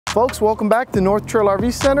Folks, welcome back to North Trail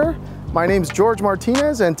RV Center. My name is George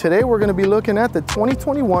Martinez, and today we're going to be looking at the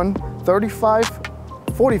 2021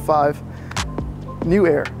 3545 New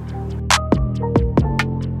Aire.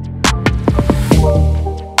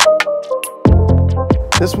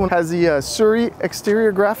 This one has the Surrey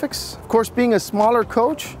exterior graphics. Of course, being a smaller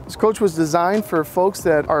coach, this coach was designed for folks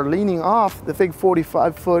that are leaning off the big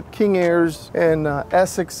 45-foot King Airs and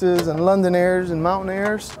Essexes and London Airs and Mountain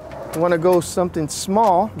Airs. You want to go something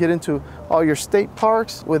small, get into all your state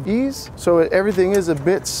parks with ease, so everything is a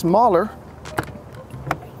bit smaller.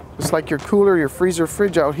 Just like your cooler, your freezer,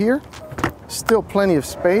 fridge out here. Still plenty of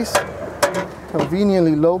space,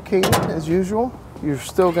 conveniently located as usual. You're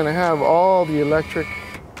still going to have all the electric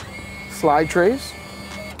slide trays,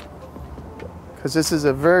 because this is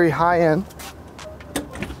a very high-end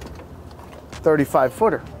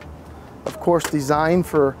 35-footer. Of course, designed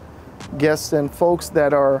for guests and folks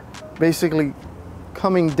that are basically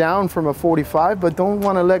coming down from a 45 but don't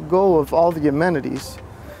want to let go of all the amenities.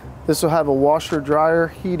 This will have a washer, dryer,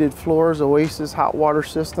 heated floors, Oasis hot water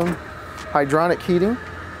system, hydronic heating,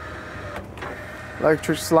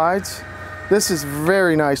 electric slides. This is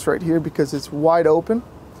very nice right here because it's wide open.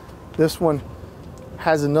 This one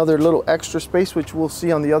has another little extra space, which we'll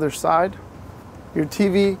see on the other side. Your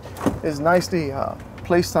TV is nicely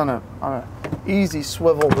placed on a easy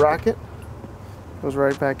swivel bracket. Goes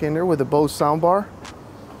right back in there with a Bose soundbar.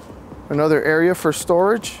 Another area for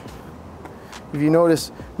storage. If you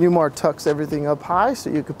notice, Newmar tucks everything up high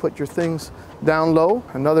so you can put your things down low.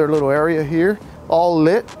 Another little area here, all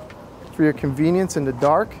lit for your convenience in the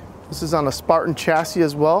dark. This is on a Spartan chassis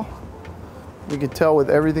as well. You can tell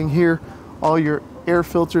with everything here, all your air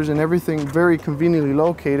filters and everything very conveniently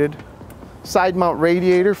located. Side mount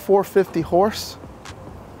radiator, 450 horse.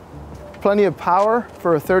 Plenty of power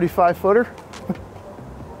for a 35-footer.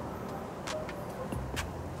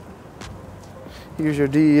 Here's your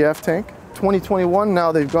DEF tank. 2021,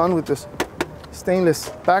 now they've gone with this stainless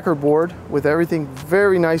backer board with everything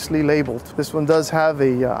very nicely labeled. This one does have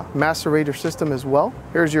a macerator system as well.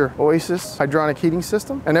 Here's your Oasis hydronic heating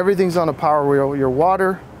system, and everything's on a power wheel. Your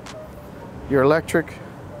water, your electric.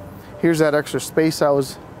 Here's that extra space I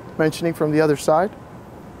was mentioning from the other side.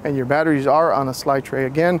 And your batteries are on a slide tray.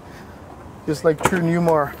 Again, just like true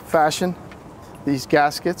Newmar fashion, these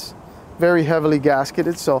gaskets, very heavily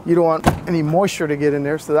gasketed, so you don't want any moisture to get in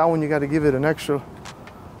there. So that one you got to give it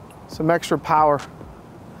some extra power.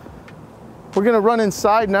 We're gonna run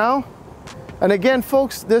inside now. And again,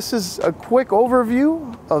 folks, this is a quick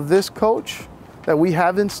overview of this coach that we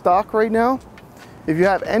have in stock right now. If you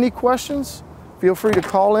have any questions, feel free to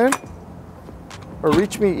call in or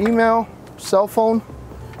reach me, email, cell phone.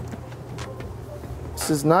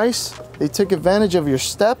 This is nice. They take advantage of your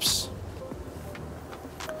steps,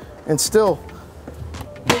 and still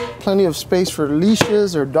plenty of space for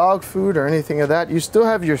leashes or dog food or anything of that. You still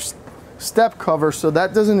have your step cover, so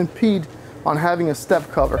that doesn't impede on having a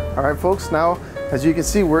step cover. All right, folks, now as you can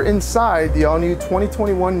see, we're inside the all-new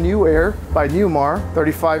 2021 New Aire by Newmar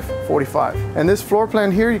 3545. And this floor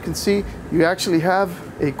plan here, you can see you actually have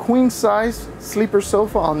a queen size sleeper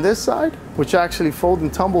sofa on this side, which actually folds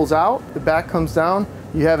and tumbles out. The back comes down.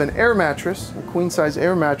 You have an air mattress, a queen size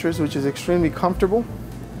air mattress, which is extremely comfortable.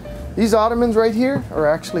 These ottomans right here are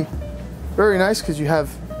actually very nice because you have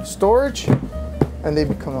storage, and they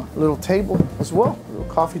become a little table as well, a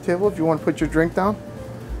little coffee table if you want to put your drink down.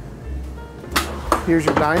 Here's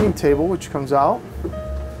your dining table, which comes out,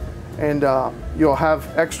 and you'll have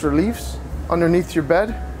extra leaves underneath your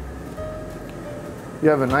bed. You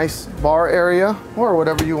have a nice bar area or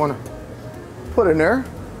whatever you want to put in there.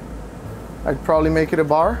 I'd probably make it a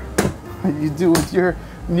bar. You do with your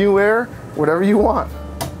New Aire, whatever you want.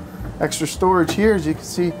 Extra storage here, as you can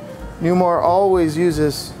see, Newmar always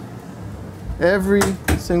uses every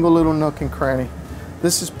single little nook and cranny.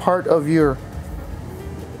 This is part of your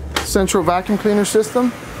central vacuum cleaner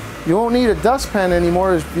system. You won't need a dustpan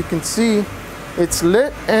anymore. As you can see, it's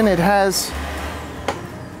lit and it has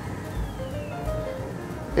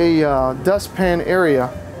a dustpan area,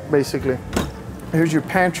 basically. Here's your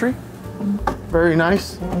pantry, very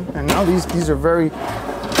nice. And now these are very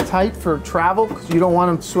tight for travel because you don't want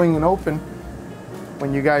them swinging open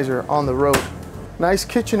when you guys are on the road. Nice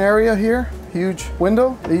kitchen area here, huge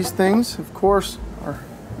window. These things, of course,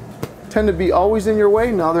 tend to be always in your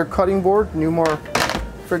way. Now they're cutting board. Newmar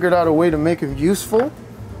figured out a way to make them useful.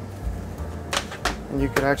 And you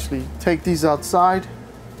can actually take these outside,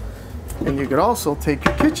 and you could also take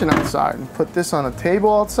your kitchen outside and put this on a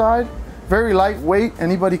table outside. Very lightweight,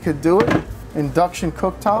 anybody could do it. induction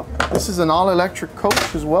cooktop. This is an all-electric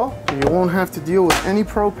coach as well, so you won't have to deal with any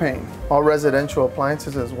propane. All residential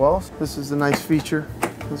appliances as well. This is a nice feature.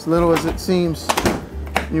 As little as it seems,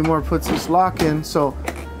 Newmar puts this lock in, so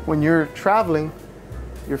when you're traveling,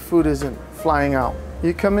 your food isn't flying out.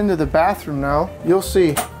 You come into the bathroom now, you'll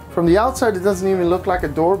see from the outside it doesn't even look like a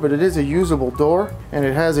door, but it is a usable door, and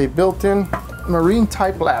it has a built-in marine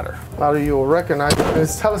type ladder. A lot of you will recognize it. And it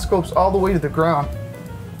telescopes all the way to the ground,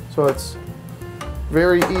 so it's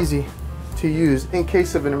very easy to use in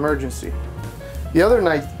case of an emergency. The other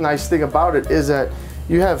nice thing about it is that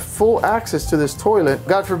you have full access to this toilet.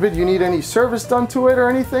 God forbid you need any service done to it or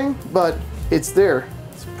anything, but it's there.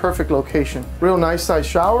 It's a perfect location. Real nice size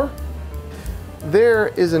shower. There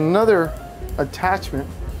is another attachment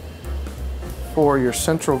for your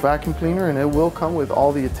central vacuum cleaner, and it will come with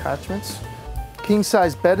all the attachments. King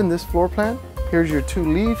size bed in this floor plan. Here's your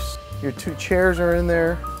 2 leaves. Your 2 chairs are in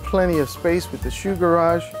there. Plenty of space with the shoe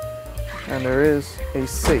garage, and there is a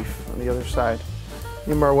safe on the other side.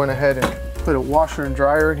 Newmar went ahead and put a washer and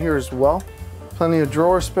dryer in here as well. Plenty of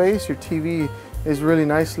drawer space. Your TV is really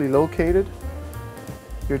nicely located.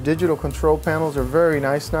 Your digital control panels are very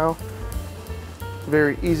nice now.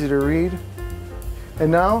 Very easy to read.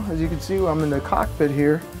 And now, as you can see, I'm in the cockpit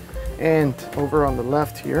here, and over on the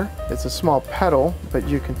left here, it's a small pedal, but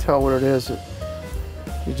you can tell what it is.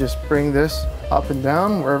 You just bring this up and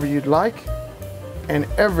down wherever you'd like, and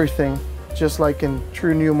everything, just like in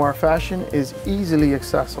true Newmar fashion, is easily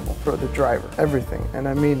accessible for the driver. Everything. And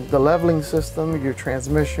I mean the leveling system, your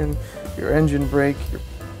transmission, your engine brake, your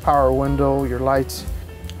power window, your lights.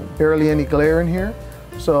 Barely any glare in here.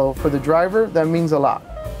 So for the driver, that means a lot.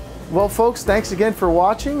 Well folks, thanks again for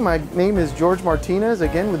watching. My name is George Martinez,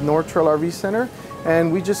 again with North Trail RV Center,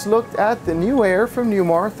 and we just looked at the New Aire from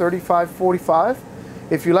Newmar 3545.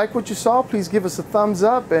 If you like what you saw, please give us a thumbs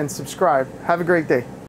up and subscribe. Have a great day.